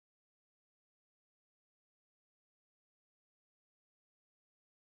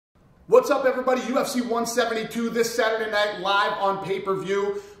What's up, everybody? UFC 172 this Saturday night, live on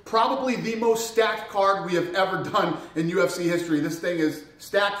pay-per-view. Probably the most stacked card we have ever done in UFC history. This thing is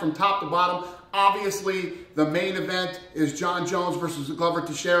stacked from top to bottom. Obviously, the main event is Jon Jones versus Glover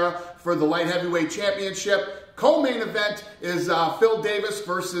Teixeira for the light heavyweight championship. Co-main event is Phil Davis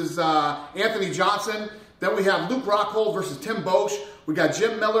versus Anthony Johnson. Then we have Luke Rockhold versus Tim Boesch. We got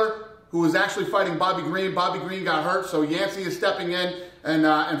Jim Miller, who was actually fighting Bobby Green. Bobby Green got hurt, so Yancey is stepping in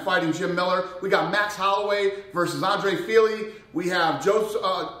and fighting Jim Miller. We got Max Holloway versus Andre Fili. We have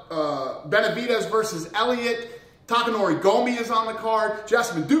Benavidez versus Elliott. Takanori Gomi is on the card.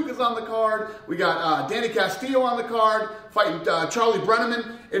 Jessamine Duke is on the card. We got Danny Castillo on the card, fighting Charlie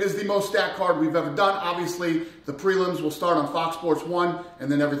Brenneman. It is the most stacked card we've ever done. Obviously, the prelims will start on Fox Sports 1,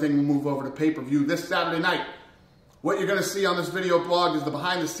 and then everything will move over to pay-per-view this Saturday night. What you're going to see on this video blog is the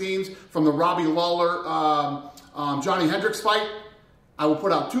behind the scenes from the Robbie Lawler Johnny Hendricks fight. I will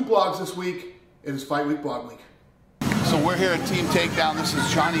put out 2 blogs this week. It is Fight Week Blog Week. So we're here at Team Takedown. This is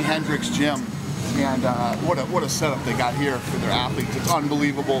Johnny Hendricks' gym. And what a setup they got here for their athletes. It's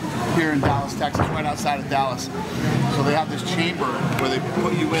unbelievable here in Dallas, Texas, right outside of Dallas. So they have this chamber where they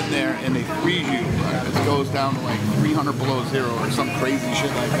put you in there and they freeze you. It goes down to like 300 below zero or some crazy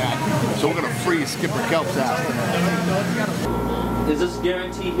shit like that. So we're going to freeze Skipper Kelp's ass. Is this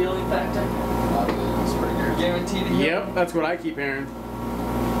guaranteed healing factor? It's pretty Guaranteed healing? Yep, that's what I keep hearing.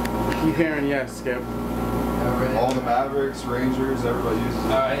 Keep hearing yes, Skip. Right. All the Mavericks, Rangers, everybody uses it.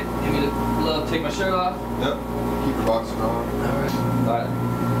 Alright, you need to take my shirt off? Yep. Keep your boxing on. Alright.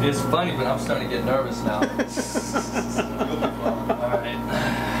 It's funny, but I'm starting to get nervous now. You'll be fine. Alright.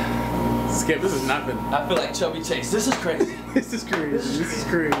 Skip, this has not been... I feel like Chubby Chase. This is crazy. This is crazy. This is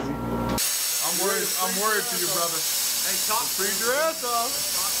crazy. I'm worried for you, brother. Hey, talk. Freeze your ass off.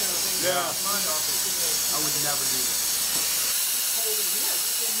 Yeah. I would never do this.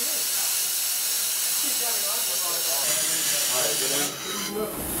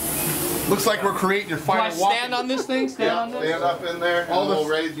 Looks like we're creating your final walk. Do I stand on this thing? Stand on this? Stand up in there, and we'll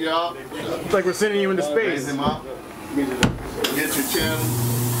raise you up. It's like we're sending you into Raise space. him up. Get your chin.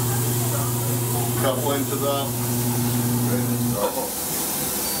 Couple inches up.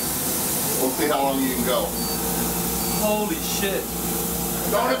 We'll see how long you can go. Holy shit.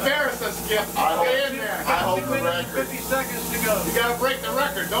 Don't embarrass us, Skip. Stay in there. I hold the record. 50 seconds to go. You gotta break the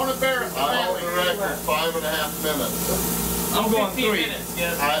record. Don't embarrass the I hold family. the record 5.5 minutes. I'm going 3 minutes.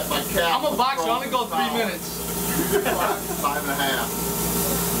 Yes. My cap I'm a boxer. I only go 3 minutes.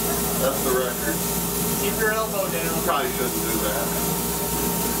 5.5. That's the record. Keep your elbow down. Probably shouldn't do that.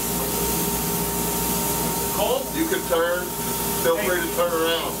 Cold? You can turn. Feel free to turn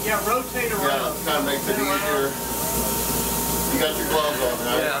around. Yeah, rotate around. Yeah, it kind of makes it easier. You got your gloves on,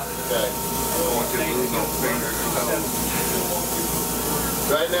 right? Yeah. Okay. I don't want you to lose no fingers or toes.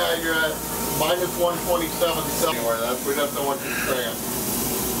 Right now you're at minus 127 anywhere. We just don't want you to cramp.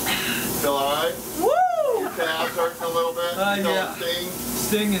 Feel alright? Woo! Your calves hurting a little bit? Yeah. Sting?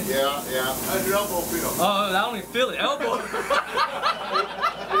 Stinging. Yeah, yeah. How's your elbow feel? Oh, I don't even feel it. Elbow.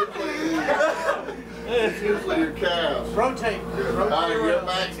 It's usually your calves. Rotate. You're at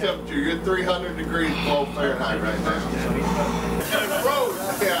max temperature. You're 300 degrees below Fahrenheit right now.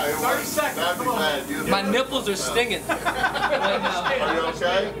 Yeah, 30 seconds. That'd be bad. My nipples are stinging right now. Are you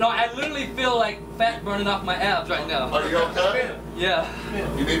okay? No, I literally feel like fat burning off my abs right now. Are you okay? Yeah.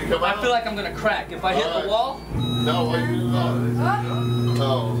 You need to come out? I feel like I'm gonna crack if I hit the wall. No, what you doing?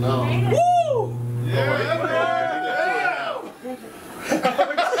 Oh, no. Woo! Yeah.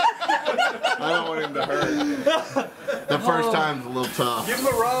 I don't want him to hurt. The first time's a little tough. Give him a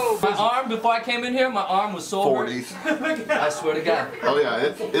robe. My arm, before I came in here, my arm was so 40s. hurt. I swear to God. Oh yeah,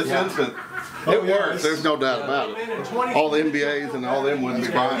 it's instant. It works. There's no doubt about it. All the NBAs and all them wouldn't be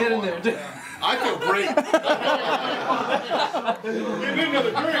buying. Get in there, dude. I feel great.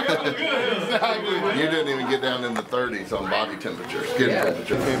 You didn't even get down in the 30s on body temperature, skin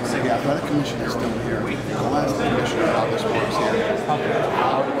temperature. The athletic commission is still here. I'll ask the commissioner how this works here.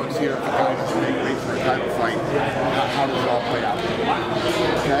 How it works here if a guy doesn't make weight for a title fight. How does it all play out?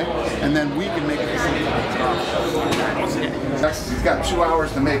 Okay? And then we can make a decision. Texas, he's got 2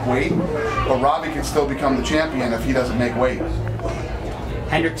 hours to make weight, but Robbie can still become the champion if he doesn't make weight.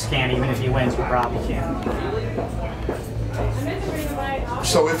 Hendricks can, even if he wins, but Robbie can.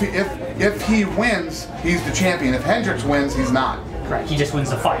 So if he wins, he's the champion. If Hendricks wins, he's not. Correct. He just wins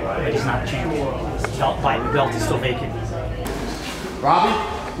the fight, but he's not the champion. The belt is still vacant. Robbie,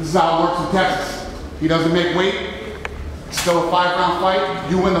 this is how it works in Texas. He doesn't make weight. It's still a 5-round fight.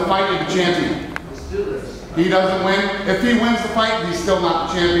 You win the fight, you're the champion. He doesn't win. If he wins the fight, he's still not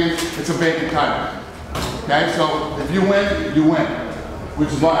the champion. It's a vacant title. Okay, so if you win, you win. which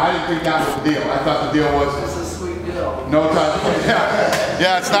is why I didn't think that was the deal. I thought the deal was It's a sweet deal. no time.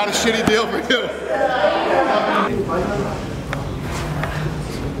 Yeah, it's not a shitty deal for you.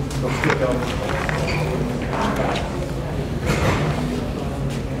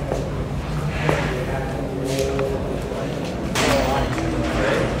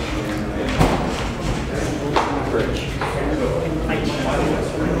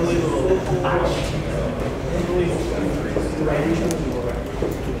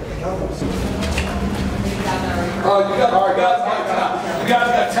 Oh, you got you guys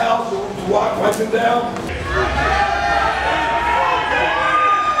got towels to wipe them down?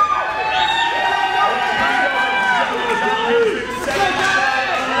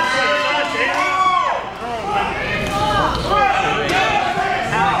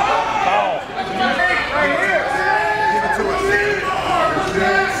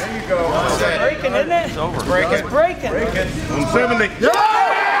 Breaking, isn't it? It's over. Breaking. It's breaking. 170. The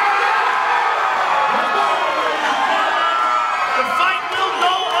fight will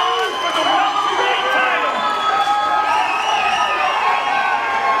go on for the welterweight title.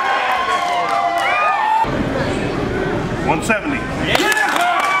 170.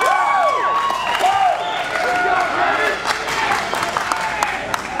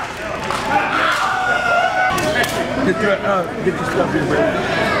 Get your stuff in, bro.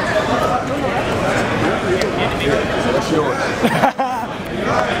 That's yours.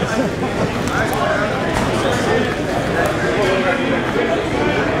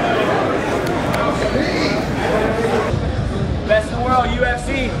 Best in the world, UFC.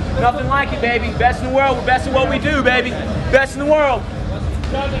 Nothing like it, baby. Best in the world. We're best in what we do, baby. Best in the world.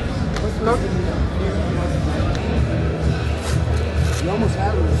 You almost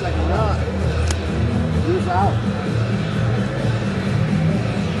had him in the second round. He was out.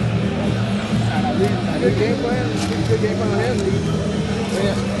 Good game plan. Good game plan on him.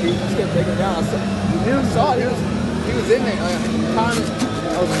 He just kept taking him down. I saw it. He was in there. Time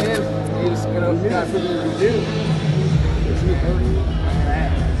I was in. He just got figured what to do.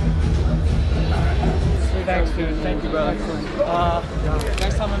 Thanks, dude. Thank you, brother.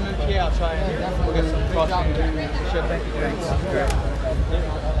 Next time I'm in PA, I'll try and we'll get some cross. Sure, thank you. Thanks. Great.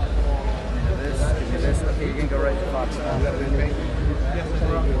 You can go right to Fox. I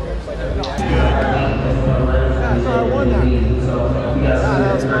won that.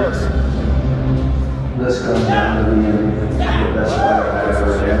 That was close. This comes down to being the best fighter I've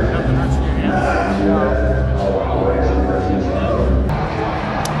ever been. I'll walk away from the future.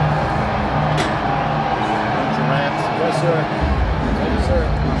 Yes, sir. Yes, sir.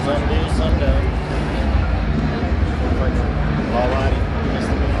 Someday, someday. All righty. Nice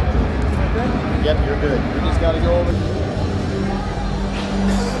to meet you. Yep, you're good. We just got to go over.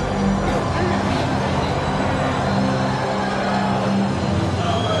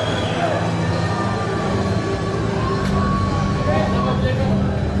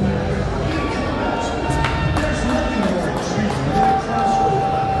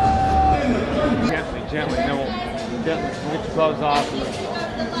 Gently, no. Gently. Get your gloves off.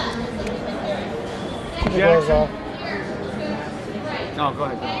 Keep your gloves off. No, go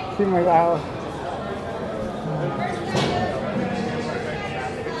ahead. Keep my eye.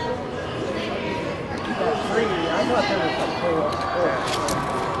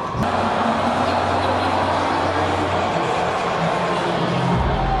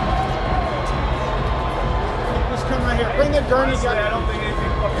 Just come right here. Bring the gurney. I don't think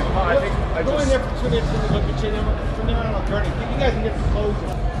anything fucking hot. I go in there for 2 minutes and look at you. From there on, I'll gurney. You guys can get some clothes.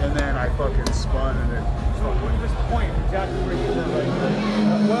 And then I fucking spun and it. So what is the point? Exactly where you live right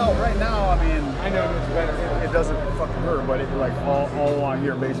now? Well, right now, I mean, I know it's better. It doesn't fucking hurt, but it like all along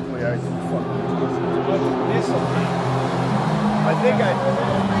here, basically, I can fucking. I think I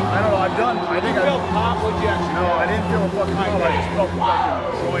don't know. I think I felt pop. Would you actually? No, I didn't feel a fucking pop. I just felt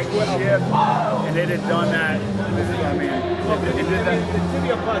fucking joint shift, and it had done that. I mean, it did that. It took me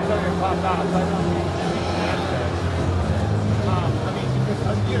a bunch of it popped out. I mean,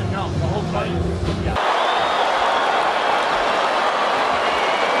 because you know, the whole body.